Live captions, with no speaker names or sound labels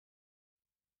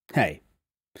Hey,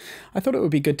 I thought it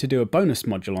would be good to do a bonus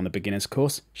module on the beginner's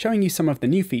course showing you some of the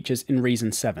new features in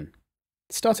Reason 7,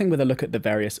 starting with a look at the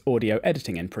various audio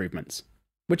editing improvements,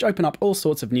 which open up all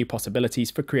sorts of new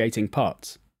possibilities for creating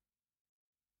parts.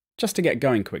 Just to get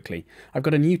going quickly, I've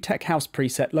got a new Tech House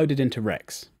preset loaded into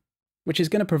Rex, which is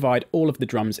going to provide all of the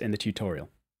drums in the tutorial.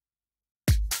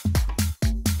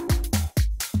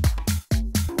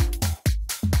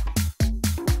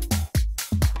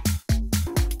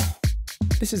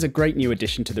 This is a great new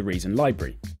addition to the Reason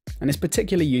library, and is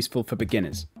particularly useful for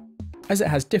beginners, as it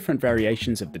has different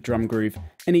variations of the drum groove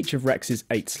in each of Rex's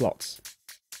 8 slots.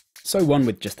 So one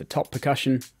with just the top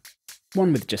percussion,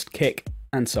 one with just kick,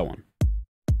 and so on.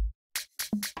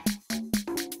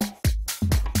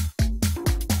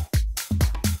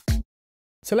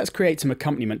 So let's create some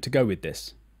accompaniment to go with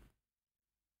this.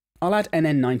 I'll add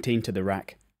NN19 to the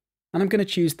rack, and I'm going to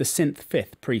choose the Synth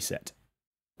 5th preset,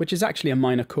 which is actually a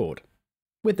minor chord,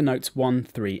 with the notes 1,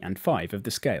 3 and 5 of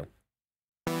the scale.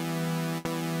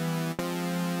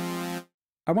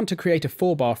 I want to create a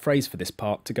 4-bar phrase for this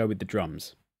part to go with the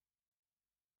drums.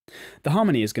 The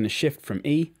harmony is going to shift from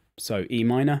E, so E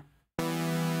minor,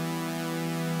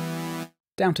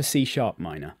 down to C sharp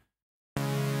minor.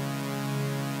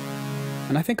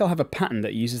 And I think I'll have a pattern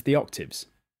that uses the octaves,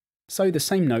 so the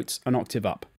same notes an octave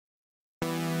up,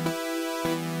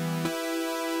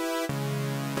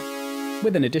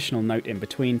 with an additional note in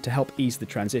between to help ease the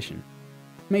transition.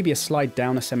 Maybe a slide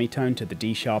down a semitone to the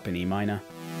D sharp in E minor,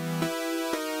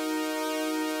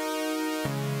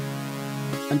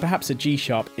 and perhaps a G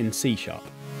sharp in C sharp,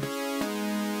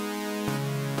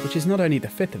 which is not only the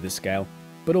 5th of the scale,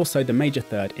 but also the major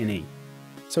 3rd in E,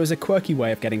 so is a quirky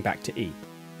way of getting back to E.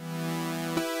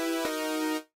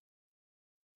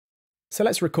 So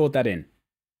let's record that in.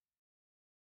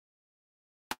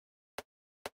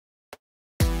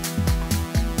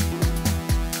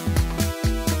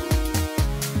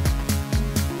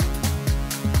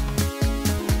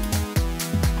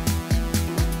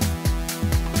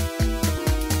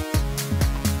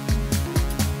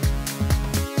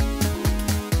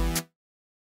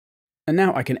 And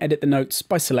now I can edit the notes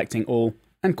by selecting all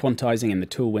and quantizing in the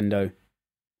tool window,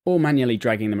 or manually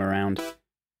dragging them around,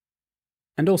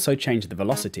 and also change the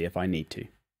velocity if I need to.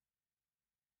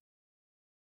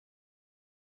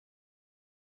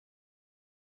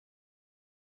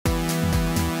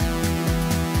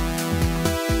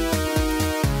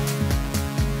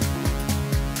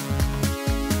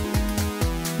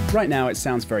 Right now it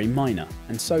sounds very minor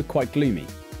and so quite gloomy,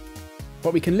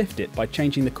 but we can lift it by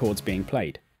changing the chords being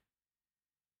played.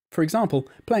 For example,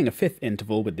 playing a 5th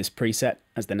interval with this preset,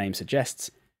 as the name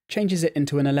suggests, changes it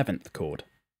into an 11th chord,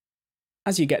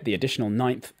 as you get the additional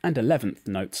 9th and 11th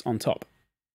notes on top,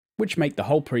 which make the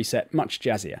whole preset much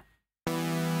jazzier.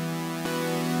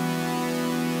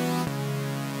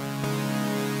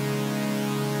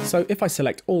 So if I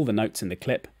select all the notes in the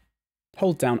clip,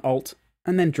 hold down Alt,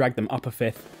 and then drag them up a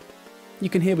 5th, you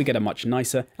can hear we get a much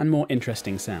nicer and more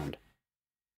interesting sound.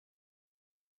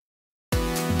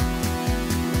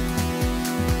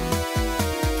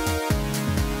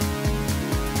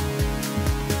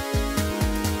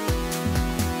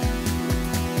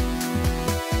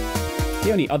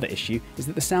 The only other issue is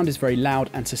that the sound is very loud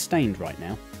and sustained right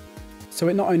now, so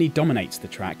it not only dominates the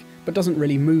track, but doesn't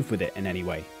really move with it in any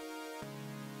way.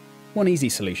 One easy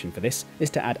solution for this is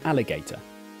to add Alligator,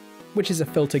 which is a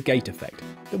filter gate effect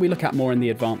that we look at more in the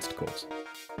advanced course.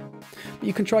 But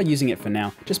you can try using it for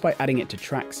now just by adding it to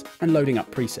tracks and loading up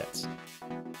presets.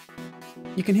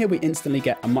 You can hear we instantly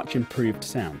get a much improved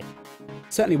sound,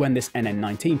 certainly when this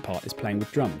NN19 part is playing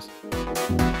with drums.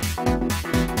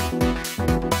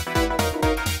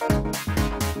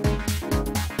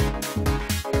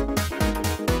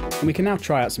 And we can now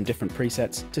try out some different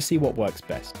presets to see what works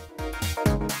best.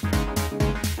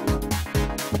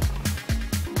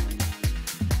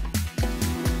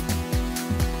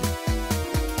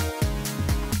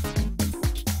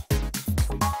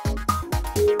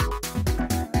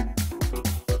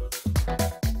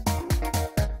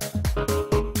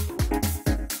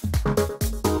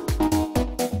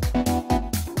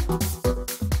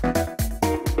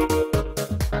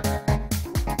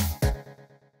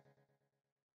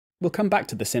 We'll come back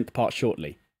to the synth part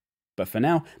shortly, but for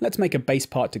now, let's make a bass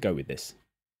part to go with this.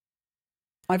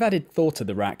 I've added Thor to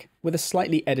the rack with a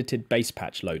slightly edited bass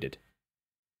patch loaded.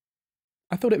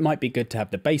 I thought it might be good to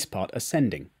have the bass part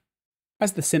ascending,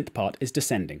 as the synth part is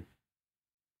descending.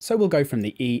 So we'll go from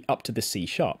the E up to the C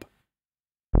sharp.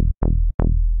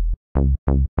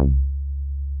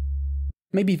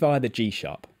 Maybe via the G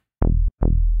sharp,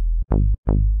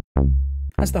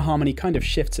 as the harmony kind of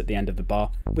shifts at the end of the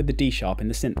bar with the D sharp in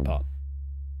the synth part.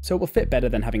 so it will fit better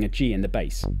than having a G in the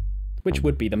bass, which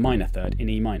would be the minor third in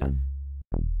E minor.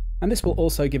 And this will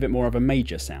also give it more of a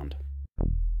major sound.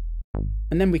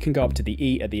 And then we can go up to the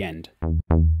E at the end.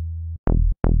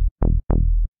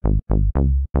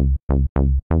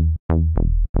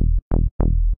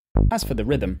 As for the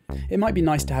rhythm, it might be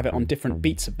nice to have it on different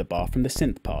beats of the bar from the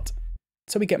synth part,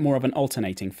 so we get more of an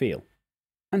alternating feel,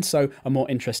 and so a more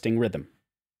interesting rhythm.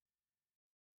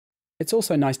 It's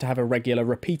also nice to have a regular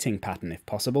repeating pattern if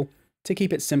possible, to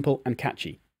keep it simple and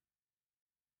catchy.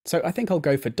 So I think I'll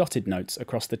go for dotted notes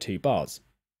across the two bars.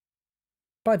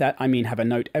 By that I mean have a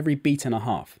note every beat and a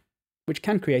half, which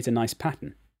can create a nice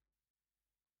pattern.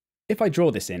 If I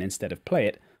draw this in instead of play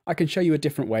it, I can show you a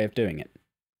different way of doing it.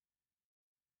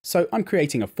 So I'm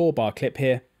creating a 4-bar clip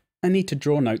here. I need to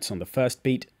draw notes on the first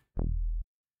beat,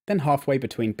 then halfway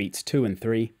between beats 2 and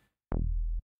 3,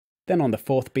 then on the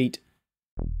 4th beat,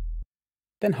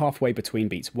 then halfway between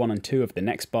beats 1 and 2 of the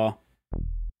next bar,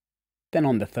 then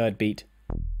on the 3rd beat,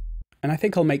 and I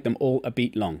think I'll make them all a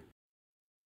beat long.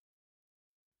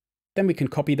 Then we can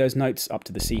copy those notes up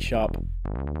to the C sharp.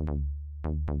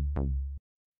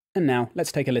 And now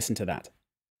let's take a listen to that.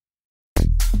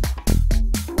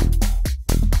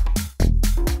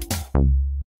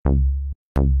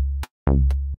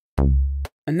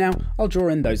 And now I'll draw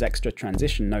in those extra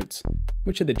transition notes,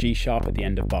 which are the G sharp at the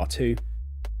end of bar 2,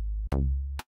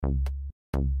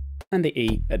 and the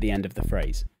E at the end of the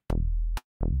phrase.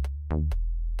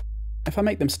 If I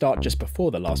make them start just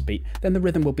before the last beat, then the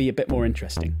rhythm will be a bit more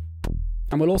interesting.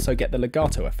 And we'll also get the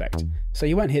legato effect, so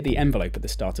you won't hear the envelope at the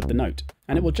start of the note,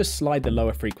 and it will just slide the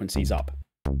lower frequencies up,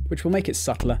 which will make it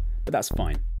subtler, but that's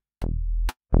fine.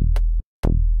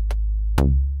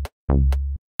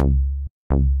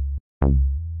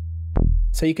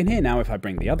 So you can hear now, if I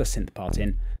bring the other synth part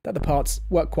in, that the parts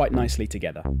work quite nicely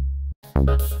together.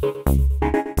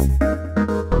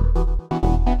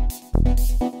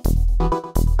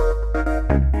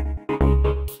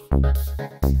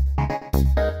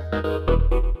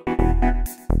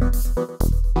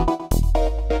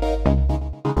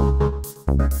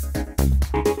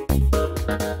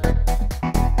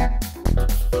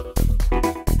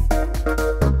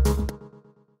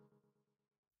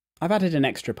 I've added an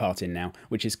extra part in now,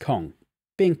 which is Kong,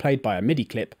 being played by a MIDI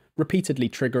clip, repeatedly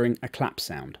triggering a clap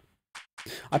sound.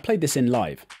 I played this in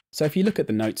live, so if you look at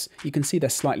the notes, you can see they're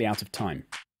slightly out of time.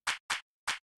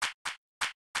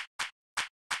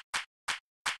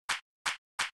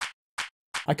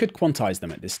 I could quantize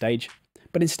them at this stage,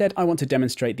 but instead I want to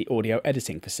demonstrate the audio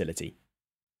editing facility.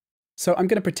 So I'm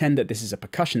going to pretend that this is a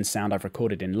percussion sound I've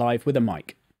recorded in live with a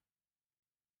mic.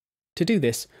 To do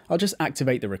this, I'll just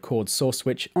activate the record source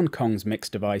switch on Kong's mix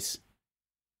device,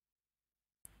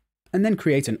 and then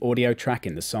create an audio track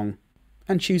in the song,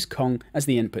 and choose Kong as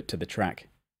the input to the track.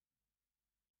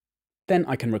 Then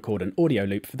I can record an audio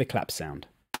loop for the clap sound.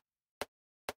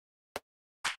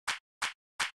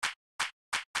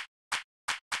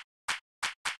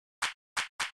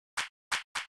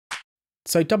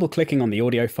 So double-clicking on the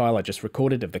audio file I just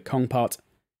recorded of the Kong part,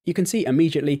 you can see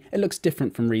immediately it looks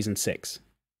different from Reason 6.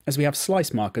 As we have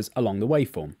slice markers along the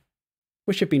waveform,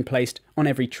 which have been placed on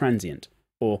every transient,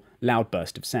 or loud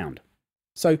burst of sound,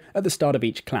 so at the start of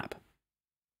each clap.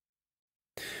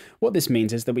 What this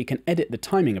means is that we can edit the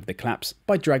timing of the claps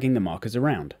by dragging the markers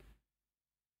around.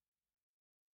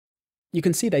 You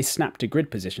can see they snap to grid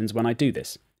positions when I do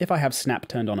this, if I have snap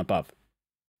turned on above.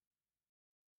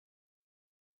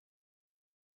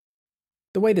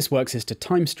 The way this works is to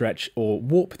time stretch or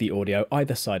warp the audio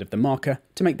either side of the marker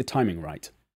to make the timing right.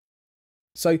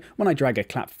 So when I drag a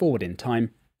clap forward in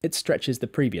time, it stretches the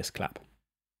previous clap.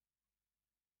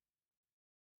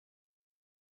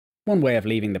 One way of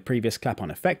leaving the previous clap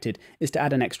unaffected is to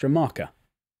add an extra marker,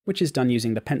 which is done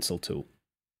using the pencil tool.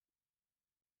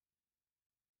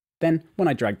 Then, when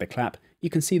I drag the clap, you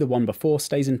can see the one before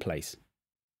stays in place.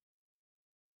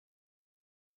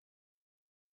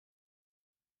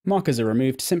 Markers are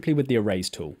removed simply with the erase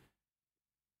tool.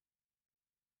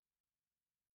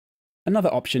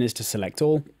 Another option is to select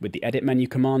all with the Edit menu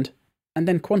command, and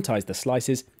then quantize the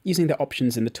slices using the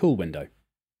options in the tool window,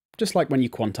 just like when you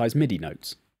quantize MIDI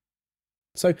notes.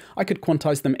 So I could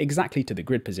quantize them exactly to the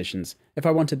grid positions if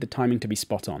I wanted the timing to be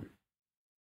spot on.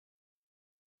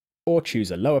 Or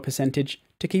choose a lower percentage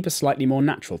to keep a slightly more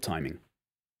natural timing.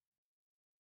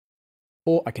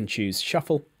 Or I can choose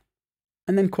Shuffle,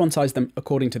 and then quantize them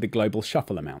according to the global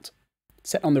shuffle amount,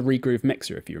 set on the regroove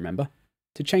mixer if you remember,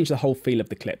 to change the whole feel of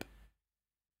the clip.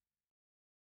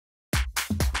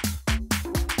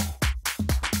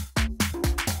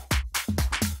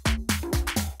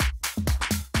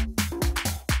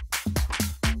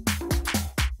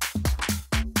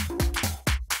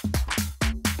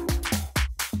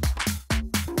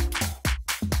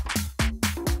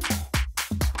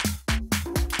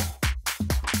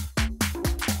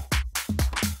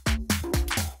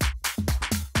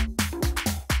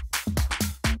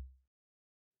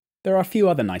 There are a few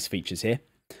other nice features here,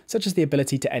 such as the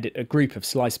ability to edit a group of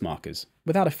slice markers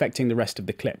without affecting the rest of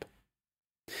the clip.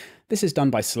 This is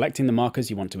done by selecting the markers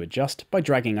you want to adjust by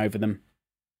dragging over them,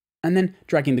 and then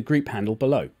dragging the group handle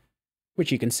below,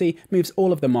 which you can see moves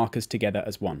all of the markers together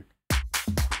as one.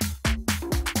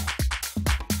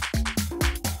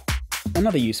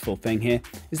 Another useful thing here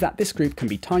is that this group can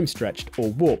be time stretched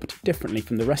or warped differently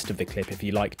from the rest of the clip if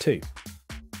you like too,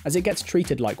 as it gets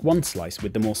treated like one slice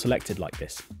with them all selected like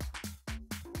this.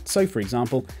 So for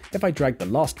example, if I drag the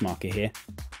last marker here,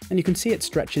 then you can see it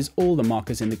stretches all the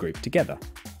markers in the group together,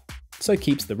 so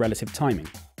keeps the relative timing,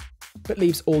 but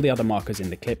leaves all the other markers in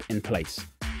the clip in place.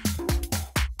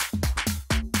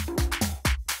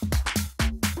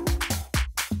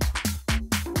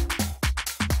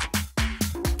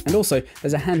 And also,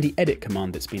 there's a handy edit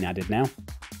command that's been added now,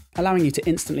 allowing you to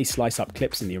instantly slice up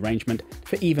clips in the arrangement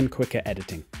for even quicker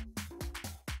editing.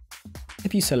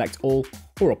 If you select all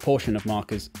or a portion of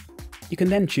markers, you can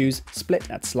then choose Split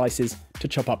at Slices to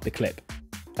chop up the clip,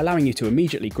 allowing you to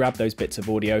immediately grab those bits of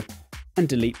audio and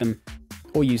delete them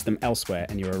or use them elsewhere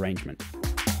in your arrangement.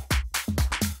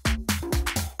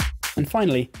 And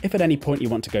finally, if at any point you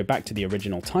want to go back to the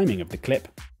original timing of the clip,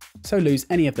 so lose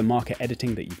any of the marker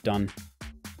editing that you've done,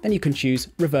 then you can choose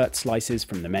Revert Slices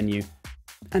from the menu,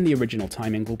 and the original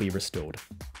timing will be restored.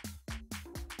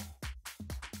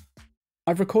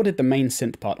 I've recorded the main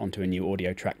synth part onto a new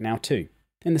audio track now too,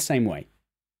 in the same way,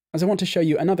 as I want to show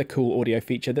you another cool audio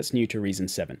feature that's new to Reason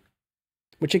 7,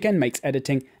 which again makes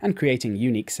editing and creating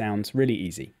unique sounds really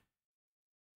easy.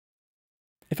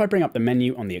 If I bring up the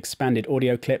menu on the expanded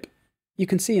audio clip, you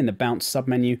can see in the Bounce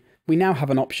submenu we now have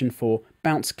an option for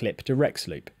Bounce Clip to Rex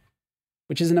Loop,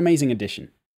 which is an amazing addition.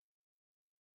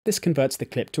 This converts the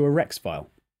clip to a Rex file,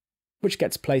 which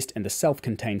gets placed in the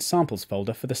self-contained samples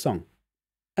folder for the song,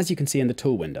 as you can see in the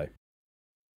tool window.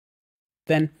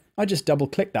 Then I just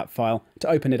double-click that file to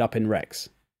open it up in Rex,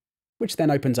 which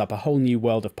then opens up a whole new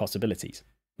world of possibilities,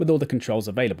 with all the controls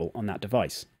available on that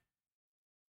device.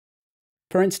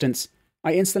 For instance,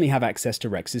 I instantly have access to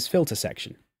Rex's filter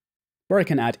section, where I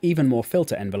can add even more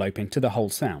filter enveloping to the whole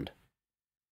sound.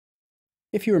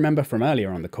 If you remember from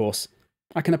earlier on the course,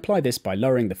 I can apply this by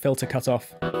lowering the filter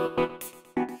cutoff,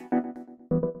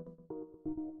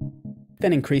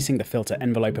 then increasing the filter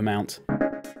envelope amount,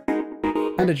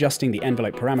 and adjusting the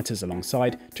envelope parameters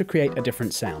alongside to create a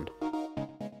different sound.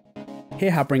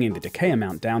 Hear how bringing the decay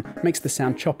amount down makes the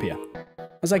sound choppier,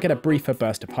 as I get a briefer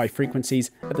burst of high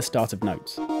frequencies at the start of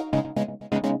notes.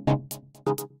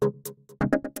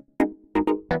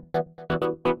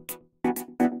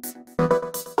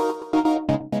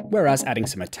 Whereas adding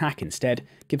some attack instead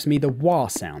gives me the wah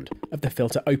sound of the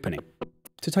filter opening,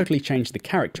 to totally change the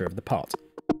character of the part.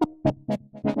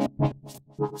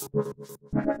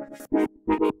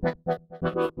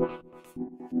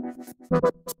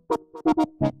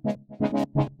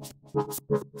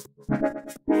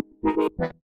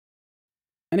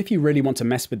 And if you really want to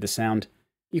mess with the sound,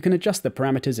 you can adjust the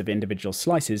parameters of individual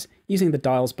slices using the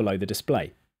dials below the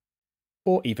display,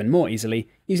 or even more easily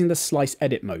using the Slice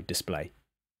Edit Mode display.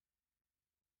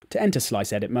 To enter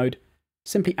Slice Edit Mode,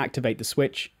 simply activate the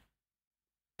switch,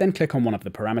 then click on one of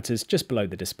the parameters just below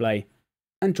the display,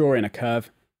 and draw in a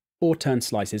curve, or turn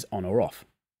slices on or off.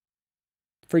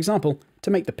 For example,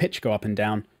 to make the pitch go up and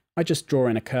down, I just draw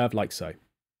in a curve like so.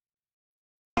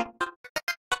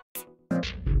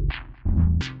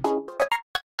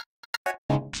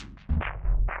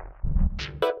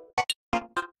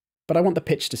 But I want the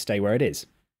pitch to stay where it is,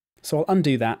 so I'll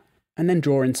undo that and then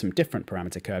draw in some different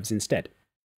parameter curves instead,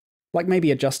 like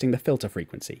maybe adjusting the filter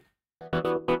frequency.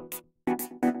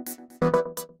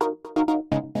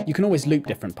 You can always loop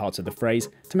different parts of the phrase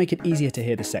to make it easier to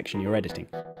hear the section you're editing.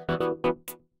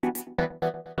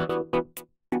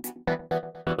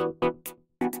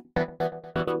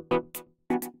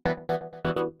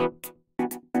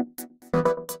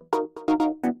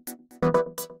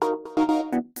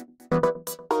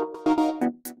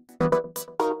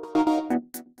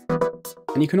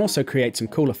 And you can also create some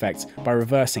cool effects by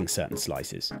reversing certain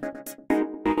slices.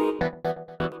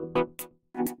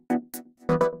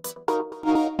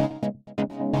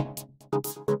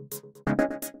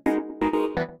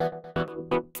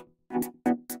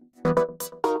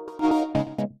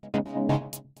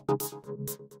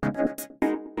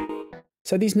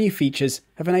 So these new features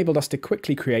have enabled us to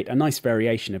quickly create a nice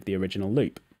variation of the original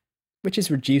loop, which is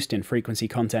reduced in frequency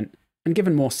content and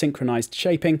given more synchronized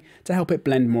shaping to help it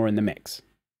blend more in the mix.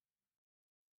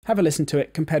 Have a listen to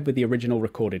it compared with the original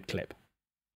recorded clip.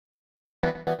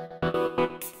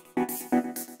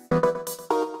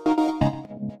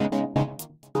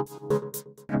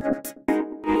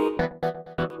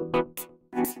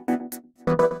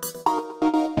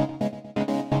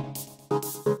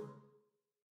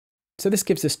 So this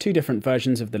gives us two different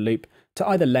versions of the loop to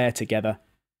either layer together,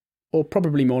 or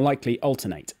probably more likely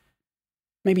alternate.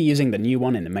 Maybe using the new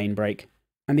one in the main break,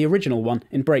 and the original one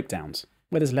in breakdowns,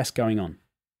 where there's less going on.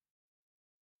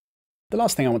 The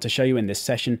last thing I want to show you in this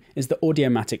session is the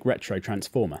Matic Retro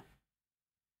Transformer.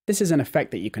 This is an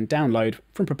effect that you can download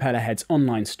from Propellerhead's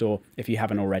online store if you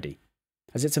haven't already,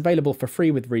 as it's available for free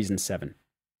with Reason 7.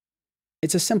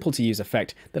 It's a simple to use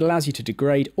effect that allows you to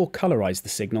degrade or colorize the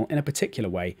signal in a particular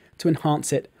way to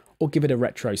enhance it or give it a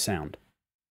retro sound.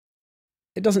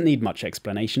 It doesn't need much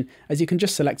explanation, as you can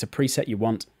just select a preset you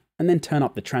want and then turn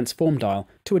up the transform dial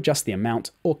to adjust the amount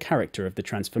or character of the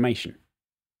transformation.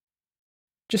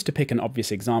 Just to pick an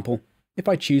obvious example, if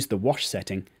I choose the wash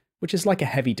setting, which is like a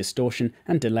heavy distortion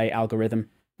and delay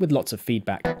algorithm with lots of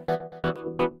feedback,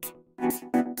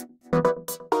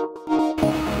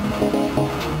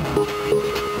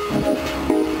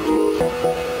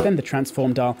 then the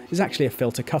transform dial is actually a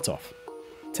filter cutoff,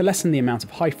 to lessen the amount of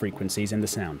high frequencies in the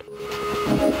sound.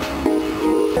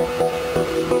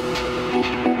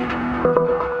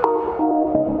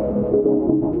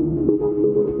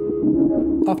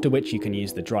 After which you can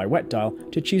use the dry-wet dial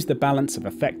to choose the balance of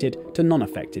affected to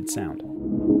non-affected sound.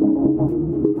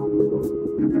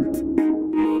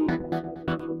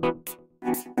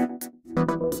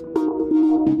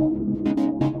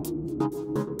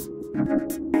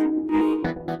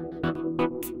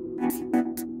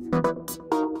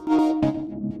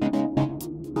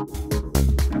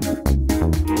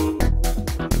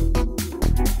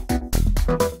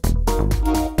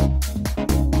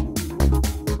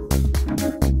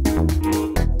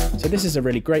 So this is a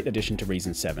really great addition to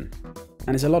Reason 7,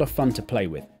 and is a lot of fun to play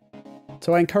with.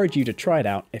 So I encourage you to try it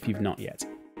out if you've not yet.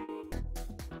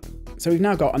 So we've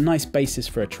now got a nice basis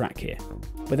for a track here,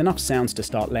 with enough sounds to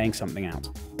start laying something out.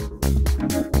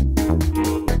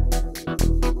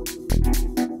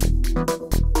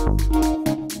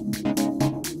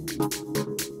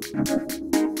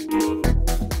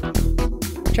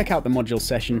 Check out the module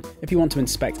session if you want to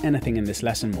inspect anything in this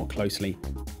lesson more closely,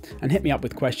 and hit me up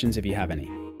with questions if you have any.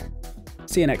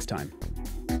 See you next time.